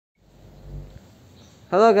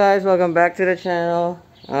Hello guys, welcome back to the channel.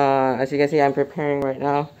 As you can see, I'm preparing right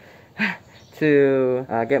now to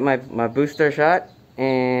get my booster shot,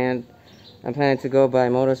 and I'm planning to go by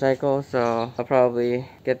motorcycle, so I'll probably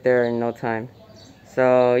get there in no time.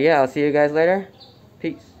 So yeah, I'll see you guys later.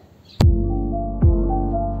 Peace.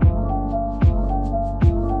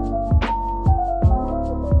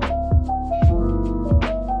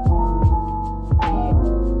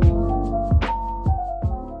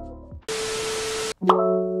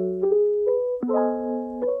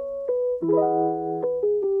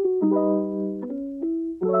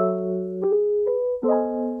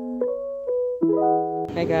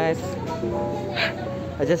 Hey guys,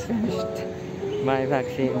 I just finished my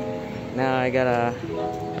vaccine. Now I gotta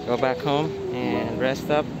go back home and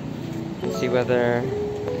rest up and see whether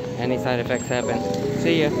any side effects happen.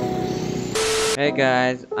 See ya. Hey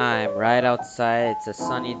guys, I'm right outside. It's a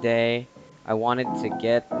sunny day. I wanted to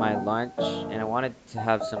get my lunch and I wanted to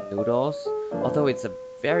have some noodles. Although it's a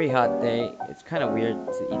very hot day, it's kind of weird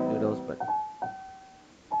to eat noodles, but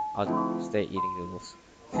I'll stay eating noodles.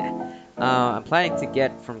 I'm planning to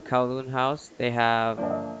get from Kowloon House. They have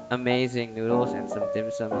amazing noodles and some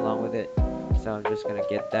dim sum along with it. So I'm just gonna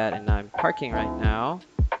get that, and I'm parking right now.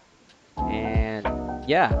 And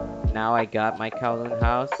yeah, now I got my Kowloon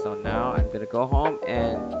House, so now I'm gonna go home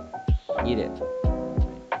and eat it.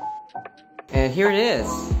 And here it is.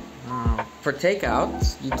 For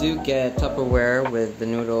takeout, you do get Tupperware with the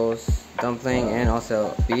noodles, dumpling, and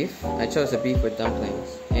also beef. I chose a beef with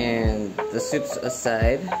dumplings. And the soup's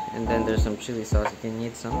aside, and then there's some chili sauce if you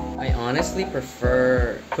need some. I honestly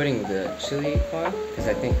prefer putting the chili oil, because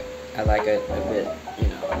I think I like it a bit,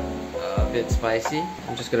 a bit spicy.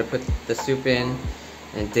 I'm just gonna put the soup in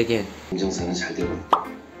and dig in. 인정사는 잘 되고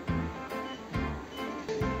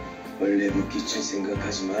원래 묻기칠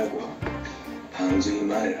생각하지 말고 방정이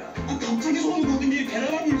말해라. 갑자기 손을 거둔 게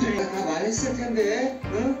대단한 문제야. 다 말했을 텐데,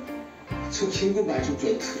 응? 저 친구 말 좀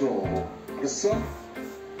들어. 알았어?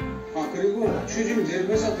 아, 그리고 취준 내일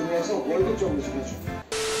회사 들어와서 월급 좀 해줘.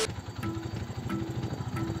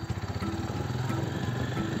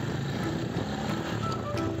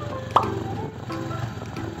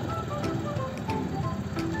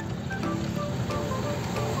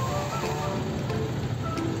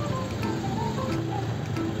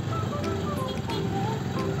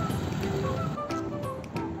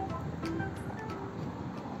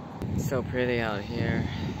 So pretty out here.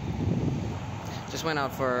 Just went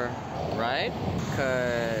out for a ride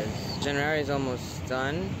because January is almost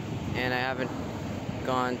done and I haven't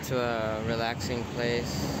gone to a relaxing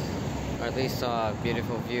place, or at least saw a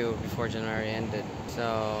beautiful view before January ended.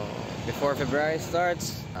 So before February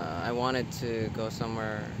starts, I wanted to go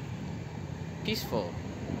somewhere peaceful,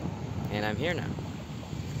 and I'm here now.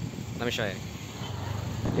 Let me show you.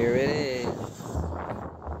 Here it is.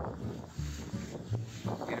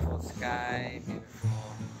 Beautiful sky,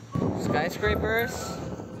 beautiful skyscrapers.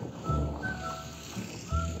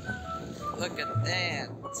 Look at that.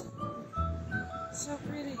 So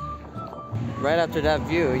pretty. Right after that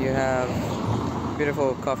view, you have a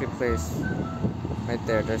beautiful coffee place right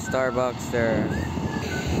there. There's Starbucks, there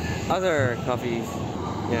are other coffees.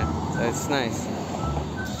 Yeah, so it's nice.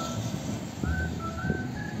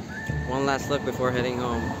 One last look before heading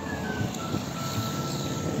home.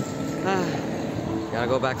 Gotta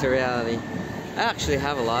go back to reality. I actually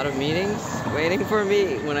have a lot of meetings waiting for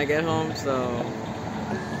me when I get home, so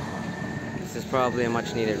this is probably a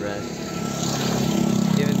much needed rest.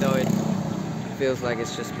 Even though it feels like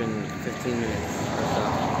it's just been 15 minutes or so.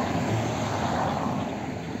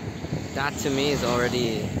 That to me is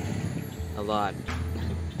already a lot.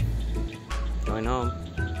 Going home.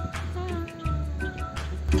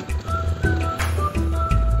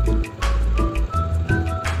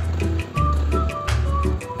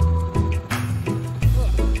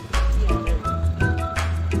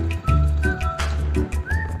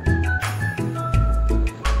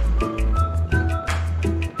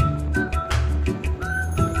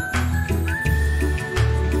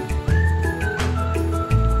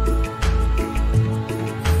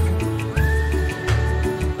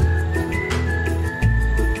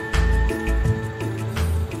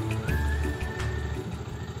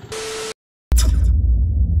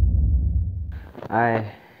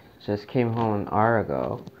 I just came home an hour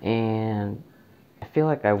ago and I feel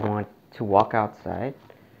like I want to walk outside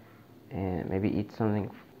and maybe eat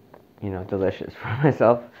something, delicious for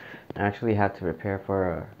myself. I actually have to prepare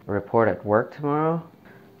for a report at work tomorrow.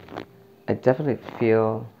 I definitely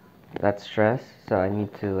feel that stress, so I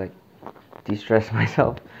need to de-stress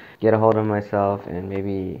myself, get a hold of myself, and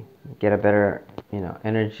maybe get a better,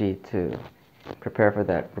 energy to prepare for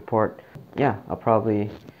that report. yeah, I'll probably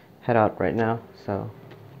head out right now, so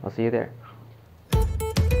I'll see you there.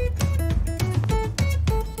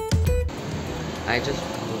 I just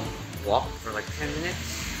walked for like 10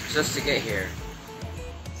 minutes just to get here.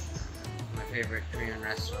 My favorite Korean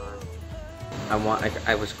restaurant.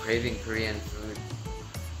 I was craving Korean food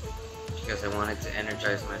because I wanted to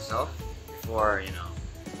energize myself before, you know,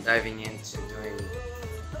 diving into doing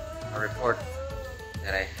a report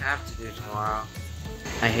that I have to do tomorrow.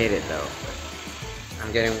 I hate it though, but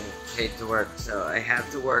I'm getting paid to work, so I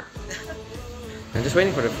have to work. I'm just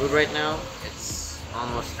waiting for the food right now. It's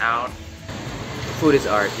almost out. Food is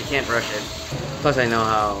art, you can't rush it. Plus I know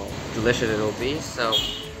how delicious it will be, so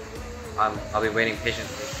I'll be waiting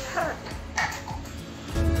patiently.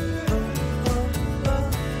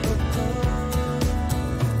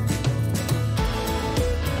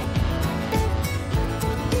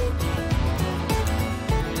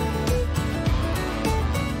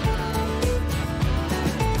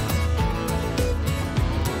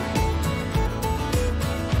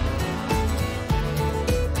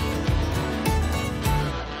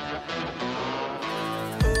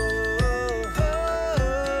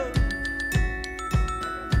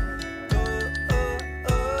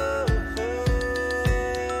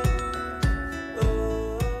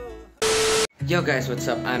 Yo guys, what's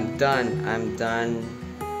up? I'm done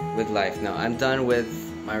with life now. I'm done with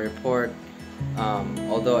my report.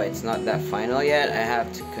 Although it's not that final yet, I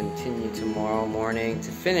have to continue tomorrow morning to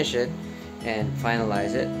finish it and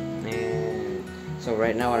finalize it. And so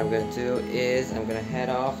right now what I'm going to do is I'm going to head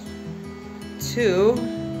off to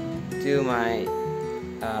do my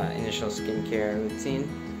initial skincare routine.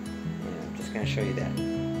 And I'm just going to show you that.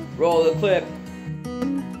 Roll the clip!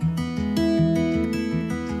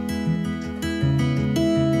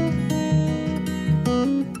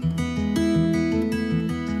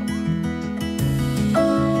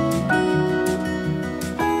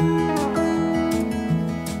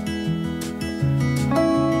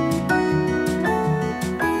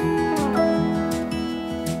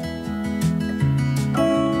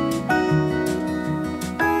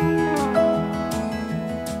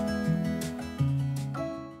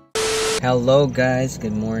 Hello guys,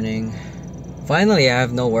 good morning. Finally, I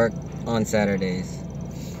have no work on Saturdays.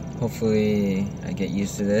 Hopefully I get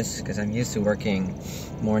used to this because I'm used to working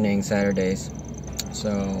morning Saturdays.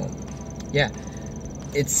 So yeah,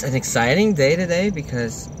 it's an exciting day today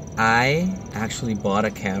because I actually bought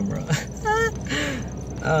a camera.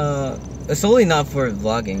 It's only not for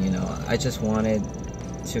vlogging, you know. I just wanted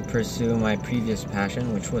to pursue my previous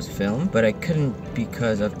passion, which was film, but I couldn't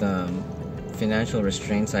because of the financial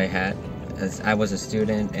restraints I had, as I was a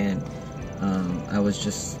student and I was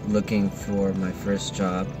just looking for my first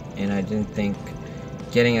job, and I didn't think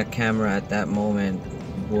getting a camera at that moment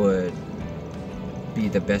would be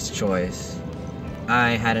the best choice.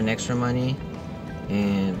 I had an extra money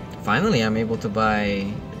and finally I'm able to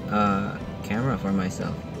buy a camera for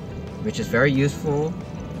myself, which is very useful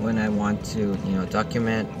when I want to, you know,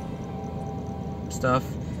 document stuff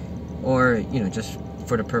or, you know, just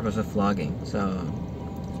for the purpose of vlogging. So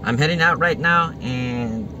I'm heading out right now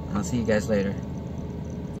and I'll see you guys later.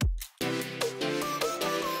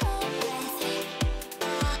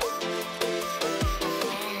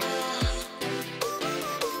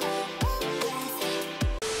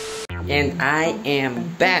 And I am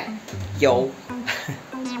back, yo.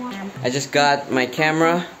 I just got my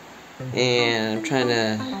camera and I'm trying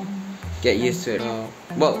to get used to it.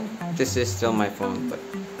 Well, this is still my phone, but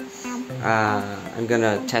I'm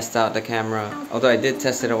gonna test out the camera. Although I did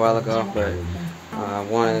test it a while ago, but I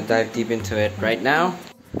want to dive deep into it right now.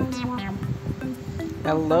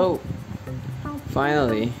 Hello!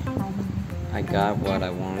 Finally, I got what I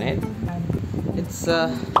wanted. It's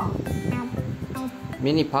a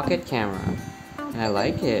mini pocket camera, and I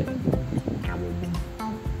like it.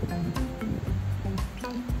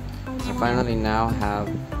 I finally now have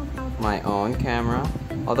my own camera.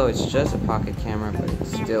 Although it's just a pocket camera, but it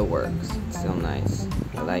still works. It's still nice.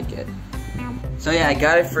 I like it. So yeah, I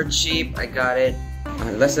got it for cheap. I got it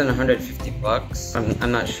less than 150 bucks.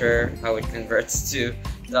 I'm not sure how it converts to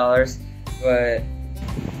dollars, but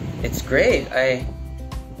it's great. I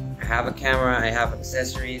have a camera, I have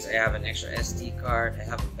accessories, I have an extra SD card, I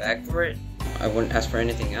have a bag for it. I wouldn't ask for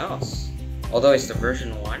anything else. Although it's the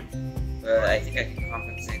version 1, but I think I can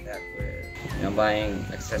compensate that with, you know, buying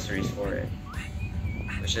accessories for it,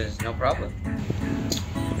 which is no problem.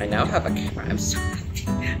 I now have a camera. I'm so happy.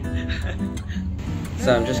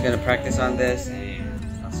 So I'm just gonna practice on this, and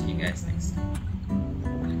I'll see you guys next time.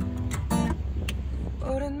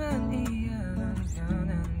 오랜만이야 넌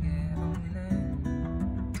변한 게 없네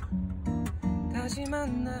다시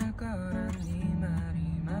만날 거란 네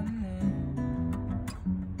말이 맞네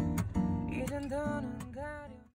이젠 더는